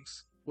 5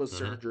 weeks with hmm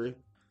surgery.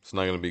 it's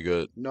not going to be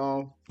good.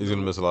 No, He's going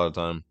to no. miss a lot of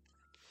time.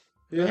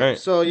 All Yeah. right,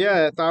 So,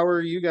 yeah, if I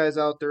were you guys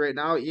out there right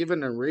now,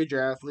 even in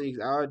redraft leagues,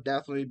 I would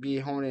definitely be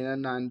honing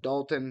in on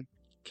Dalton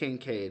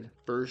Kincaid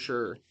for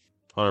sure.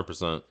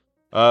 100%.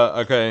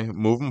 Okay,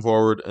 moving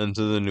forward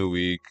into the new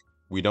week,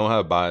 we don't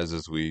have buys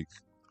this week.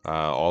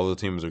 All the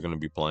teams are going to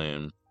be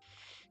playing.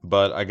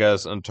 But I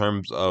guess in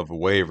terms of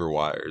waiver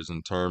wires,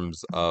 in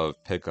terms of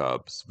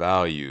pickups,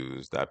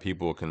 values that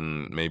people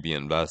can maybe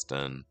invest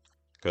in,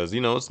 because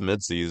it's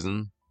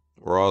mid-season,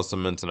 we're all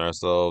cementing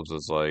ourselves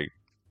as like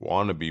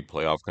wannabe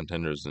playoff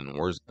contenders in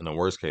a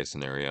worst case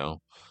scenario.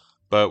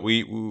 But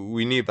we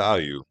need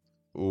value.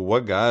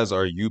 What guys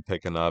are you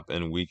picking up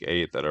in week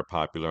 8 that are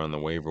popular on the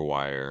waiver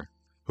wire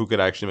who could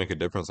actually make a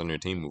difference on your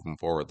team moving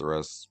forward the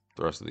rest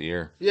of the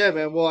year? Yeah,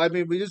 man. Well, I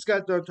mean, we just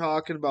got done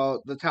talking about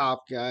the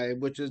top guy,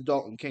 which is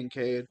Dalton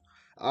Kincaid.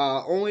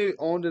 Only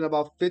owned in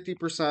about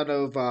 50%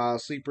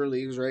 of sleeper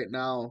leagues right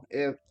now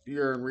if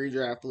you're in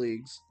redraft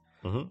leagues.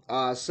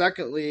 Hmm.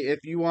 Secondly, if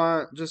you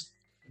want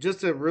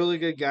just a really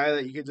good guy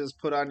that you could just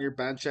put on your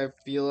bench, I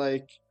feel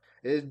like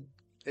is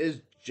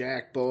is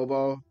Jack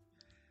Bobo.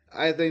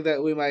 I think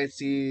that we might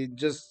see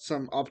just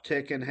some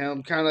uptick in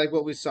him, kind of like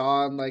what we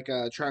saw in like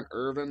Trent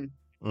Irvin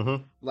Hmm.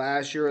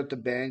 last year with the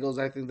Bengals.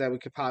 I think that we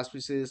could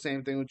possibly see the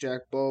same thing with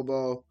Jack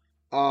Bobo.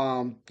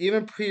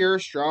 Even Pierre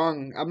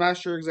Strong. I'm not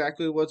sure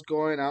exactly what's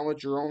going on with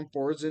Jerome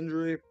Ford's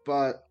injury,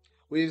 but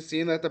we've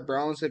seen that the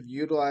Browns have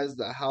utilized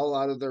the hell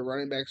out of their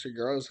running backs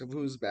regardless of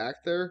who's back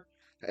there.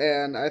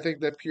 And I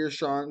think that Pierre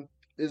Strong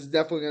is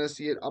definitely going to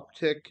see an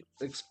uptick,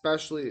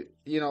 especially,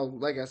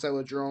 like I said,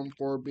 with Jerome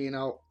Ford being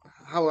out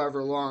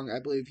however long.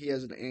 I believe he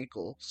has an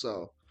ankle.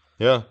 So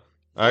Yeah,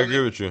 I I agree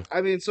mean, with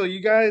you. so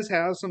you guys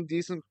have some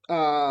decent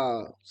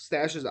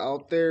stashes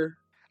out there.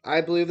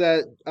 I believe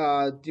that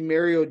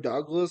Demario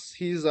Douglas,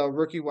 he's a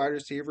rookie wide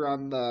receiver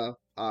on the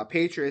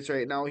Patriots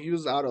right now. He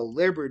was out of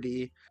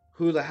Liberty.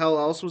 Who the hell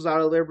else was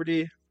out of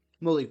Liberty?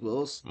 Malik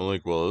Willis,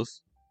 Malik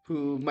Willis.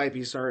 who might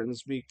be starting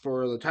this week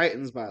for the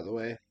Titans, by the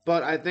way.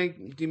 But I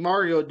think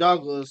Demario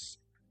Douglas,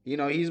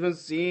 he's been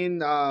seeing.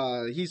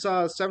 He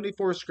saw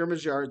 74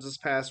 scrimmage yards this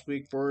past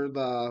week for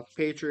the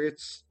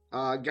Patriots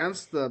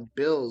against the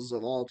Bills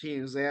of all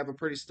teams. They have a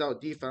pretty stout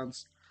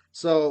defense.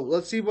 So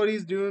let's see what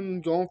he's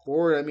doing going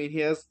forward. I mean, he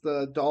has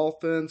the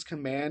Dolphins,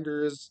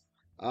 Commanders,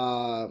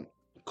 uh,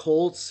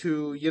 Colts,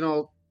 who,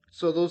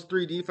 so those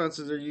three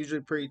defenses are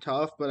usually pretty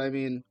tough. But I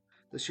mean,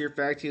 the sheer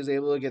fact he was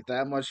able to get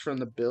that much from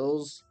the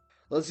Bills.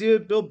 Let's see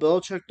what Bill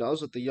Belichick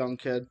does with the young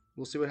kid.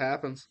 We'll see what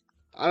happens.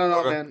 I don't know,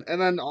 Okay. man. And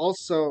then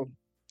also,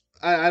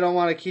 I don't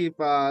want to keep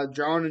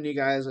drowning you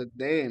guys with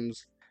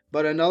names,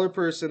 but another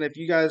person, if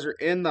you guys are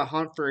in the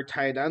hunt for a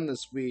tight end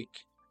this week,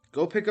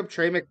 go pick up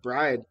Trey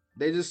McBride.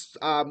 They just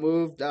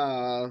moved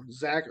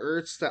Zach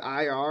Ertz to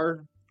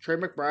IR. Trey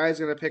McBride's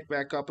going to pick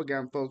back up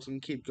again, folks,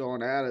 and keep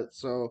going at it.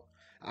 So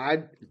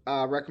I'd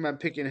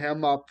recommend picking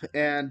him up.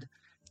 And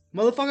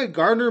motherfucking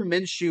Gardner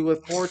Minshew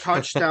with 4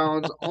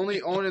 touchdowns,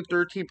 only owning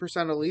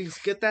 13% of leagues.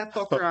 Get that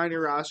fucker on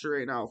your roster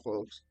right now,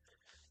 folks.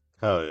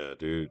 Hell yeah,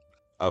 dude.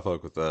 I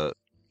fuck with that.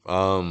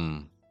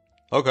 Um,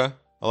 okay.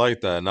 I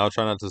like that. Now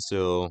try not to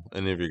steal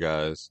any of you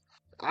guys.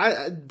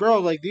 Bro,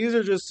 like these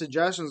are just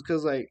suggestions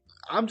because like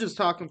I'm just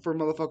talking for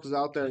motherfuckers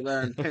out there that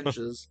are in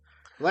pinches.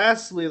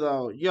 Lastly,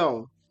 though,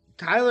 yo,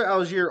 Tyler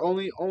Algier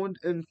only owned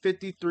in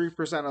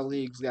 53% of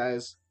leagues,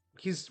 guys.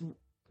 He's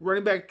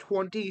running back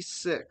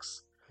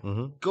 26.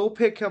 Mm-hmm. Go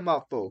pick him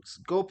up, folks.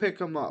 Go pick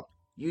him up.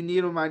 You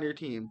need him on your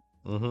team.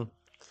 Mm-hmm.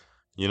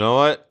 You know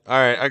what? All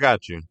right, I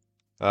got you.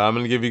 I'm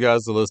gonna give you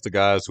guys a list of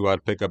guys who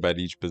I'd pick up at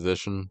each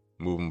position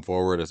moving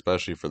forward,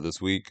 especially for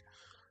this week.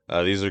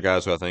 These are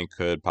guys who I think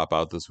could pop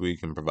out this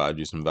week and provide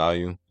you some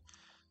value.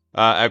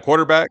 At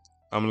quarterback,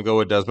 I'm gonna go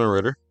with Desmond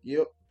Ritter.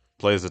 Yep.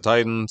 Plays the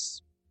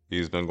Titans.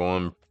 He's been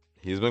going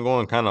he's been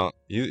going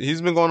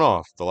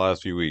off the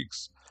last few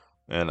weeks.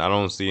 And I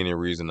don't see any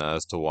reason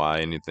as to why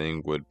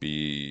anything would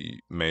be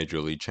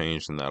majorly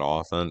changed in that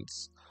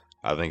offense.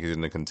 I think he's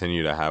going to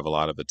continue to have a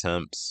lot of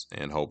attempts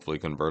and hopefully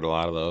convert a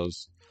lot of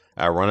those.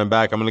 At running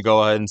back, I'm going to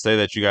go ahead and say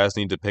that you guys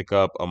need to pick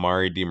up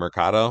Amari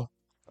DiMercato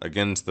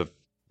against the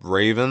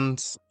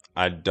Ravens.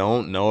 I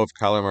don't know if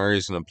Kyler Murray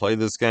is going to play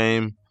this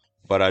game,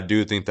 but I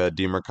do think that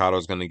DiMercato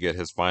is going to get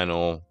his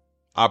final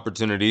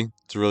opportunity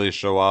to really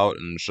show out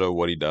and show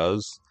what he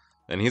does.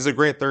 And he's a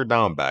great third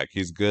down back.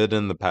 He's good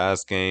in the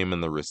pass game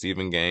and the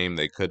receiving game.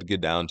 They could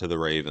get down to the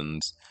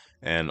Ravens.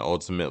 And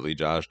ultimately,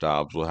 Josh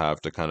Dobbs will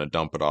have to kind of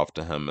dump it off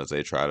to him as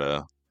they try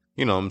to,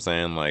 what I'm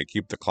saying, like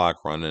keep the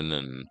clock running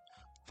and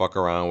fuck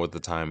around with the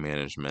time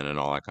management and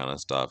all that kind of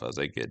stuff as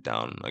they get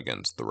down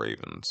against the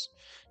Ravens.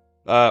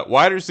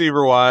 Wide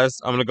receiver wise,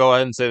 I'm going to go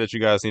ahead and say that you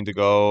guys need to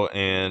go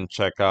and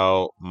check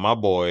out my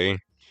boy,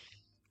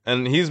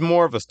 and he's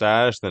more of a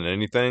stash than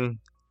anything.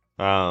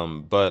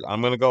 But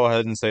I'm gonna go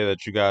ahead and say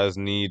that you guys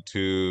need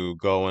to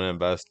go and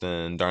invest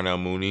in Darnell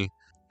Mooney.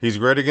 He's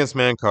great against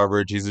man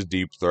coverage. He's a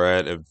deep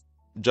threat. If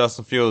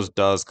Justin Fields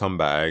does come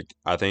back,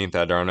 I think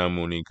that Darnell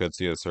Mooney could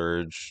see a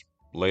surge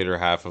later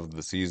half of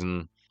the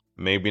season.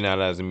 Maybe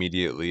not as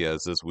immediately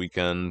as this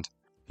weekend.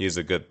 He's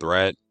a good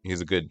threat.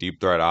 He's a good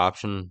deep threat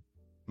option,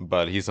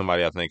 but he's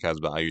somebody I think has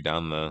value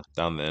down the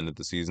end of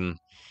the season.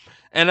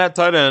 And at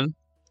tight end,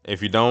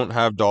 if you don't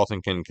have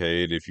Dalton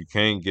Kincaid, if you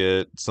can't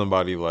get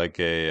somebody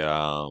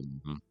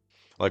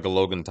like a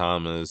Logan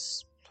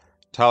Thomas.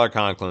 Tyler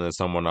Conklin is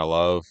someone I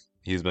love.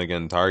 He's been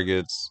getting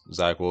targets.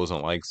 Zach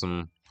Wilson likes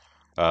him.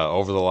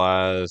 Over the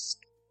last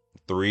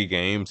 3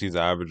 games, he's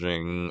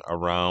averaging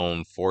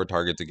around 4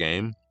 targets a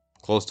game,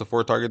 close to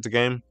 4 targets a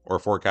game, or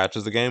 4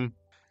 catches a game.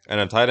 And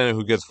a tight end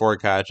who gets 4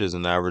 catches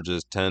and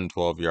averages 10,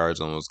 12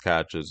 yards on those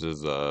catches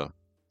is a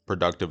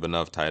productive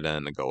enough tight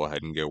end to go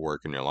ahead and get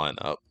work in your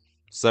lineup.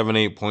 7,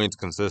 8 points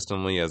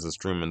consistently as a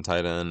streaming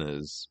tight end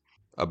is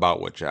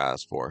about what you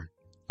ask for.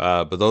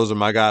 But those are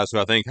my guys who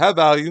I think have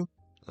value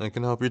and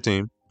can help your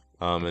team.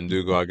 And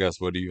Dugo, I guess,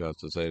 what do you have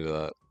to say to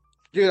that?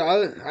 Dude,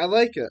 I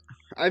like it.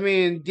 I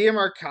mean,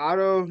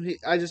 Diamarcado,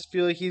 I just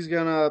feel like he's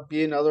gonna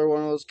be another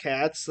one of those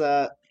cats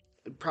that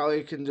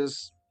probably can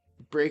just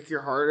break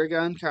your heart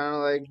again, kind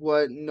of like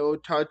what no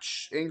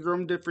touch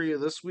Ingram did for you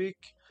this week.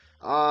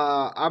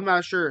 I'm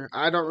not sure.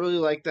 I don't really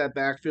like that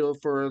backfield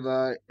for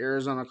the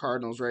Arizona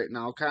Cardinals right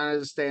now. Kind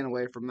of just staying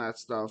away from that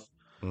stuff.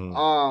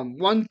 Mm.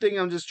 One thing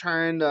I'm just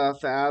trying to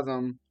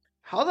fathom: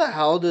 how the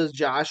hell does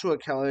Joshua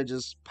Kelly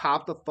just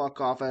pop the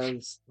fuck off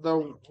as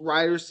the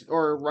riders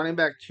or running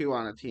back 2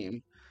 on a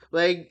team?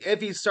 Like,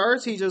 if he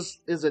starts, he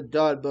just is a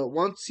dud. But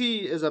once he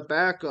is a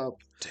backup,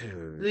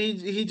 Dude,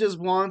 he just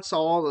wants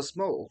all the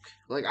smoke.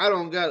 Like, I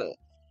don't get it.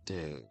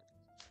 dude.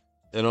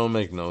 It don't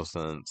make no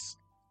sense.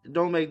 It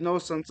don't make no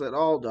sense at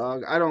all,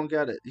 dog. I don't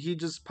get it. He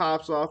just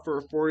pops off for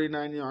a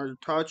 49-yard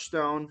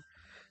touchdown,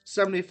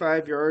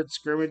 75 yards,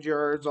 scrimmage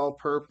yards, all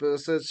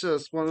purpose. It's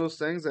just one of those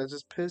things that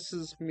just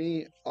pisses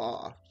me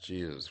off.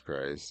 Jesus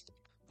Christ.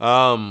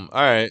 All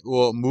right.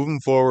 Well, moving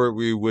forward,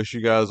 we wish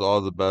you guys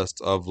all the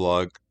best of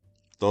luck.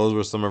 Those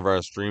were some of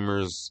our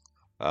streamers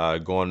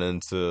going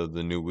into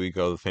the new week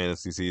of the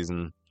fantasy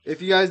season.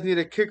 If you guys need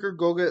a kicker,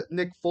 go get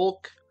Nick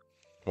Folk.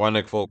 Why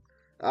Nick Folk?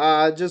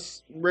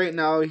 Just right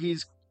now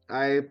he's,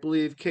 I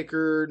believe,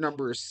 kicker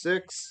number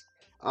 6,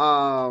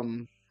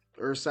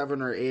 or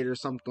 7 or 8 or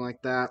something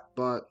like that.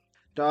 But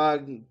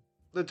dog,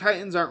 the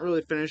Titans aren't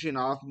really finishing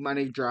off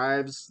many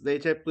drives. They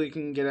typically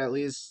can get at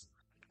least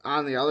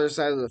on the other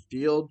side of the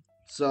field.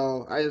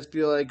 So I just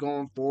feel like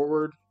going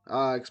forward,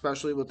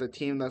 especially with the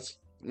team that's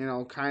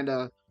kind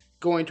of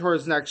going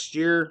towards next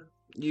year,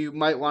 you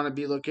might want to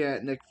be looking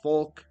at Nick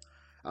Folk.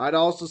 I'd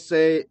also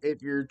say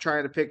if you're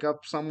trying to pick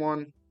up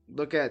someone,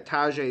 look at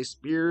Tajay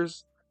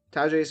Spears.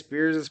 Tajay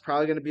Spears is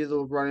probably going to be the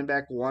running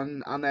back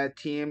 1 on that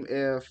team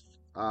if,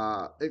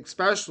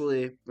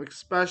 especially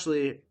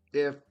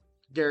if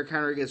Derrick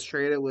Henry gets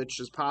traded, which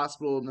is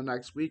possible in the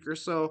next week or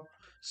so.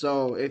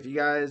 So if you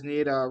guys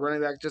need a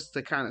running back just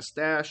to kind of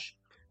stash,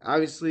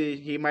 obviously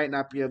he might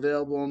not be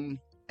available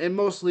in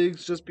most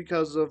leagues just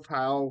because of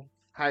how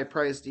high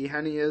priced D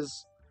Henny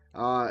is,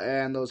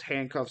 and those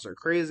handcuffs are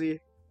crazy.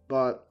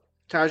 But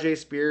Tajay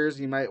Spears,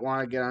 you might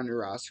want to get on your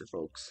roster,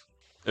 folks.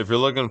 If you're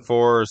looking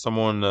for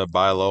someone to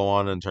buy low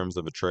on in terms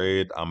of a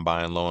trade, I'm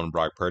buying low on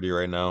Brock Purdy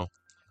right now.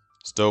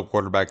 Still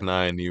quarterback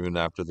 9 even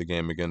after the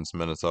game against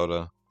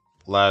Minnesota.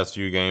 Last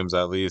few games,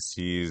 at least,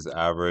 he's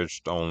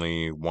averaged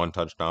only 1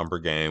 touchdown per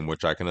game,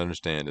 which I can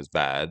understand is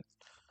bad.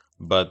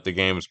 But the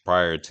games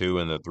prior to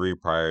and the 3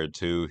 prior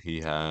to,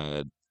 he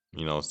had,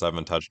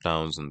 7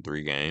 touchdowns in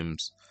 3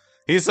 games.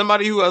 He's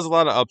somebody who has a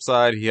lot of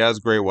upside. He has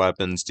great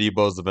weapons.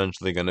 Debo's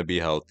eventually going to be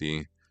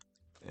healthy.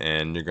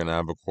 And you're going to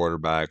have a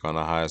quarterback on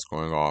a high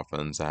scoring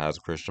offense that has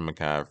Christian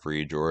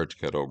McCaffrey, George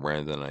Kittle,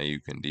 Brandon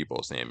Ayuk, and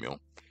Debo Samuel.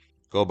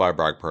 Go buy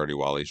Brock Purdy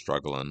while he's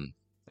struggling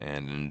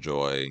and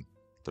enjoy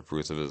the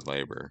fruits of his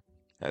labor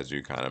as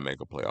you kind of make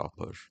a playoff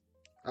push.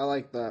 I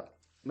like that.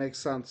 Makes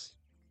sense.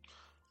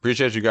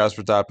 Appreciate you guys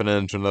for tapping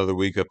into another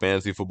week of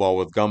Fantasy Football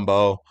with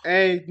Gumbo.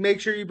 Hey, make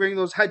sure you bring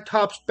those head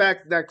tops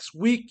back next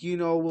week.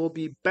 We'll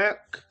be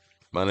back.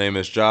 My name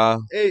is Jah.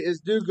 Hey, it's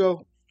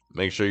Dugo.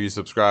 Make sure you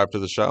subscribe to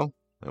the show,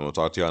 and we'll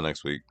talk to y'all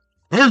next week.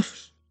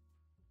 Peace!